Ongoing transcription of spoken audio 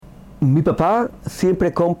Mi papá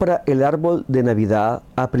siempre compra el árbol de Navidad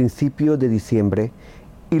a principios de diciembre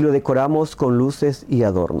y lo decoramos con luces y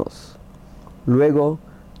adornos. Luego,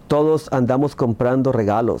 todos andamos comprando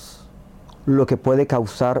regalos, lo que puede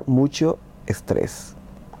causar mucho estrés.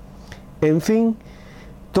 En fin,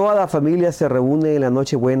 toda la familia se reúne en la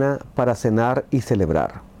Nochebuena para cenar y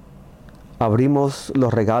celebrar. Abrimos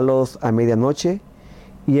los regalos a medianoche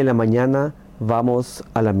y en la mañana vamos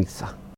a la misa.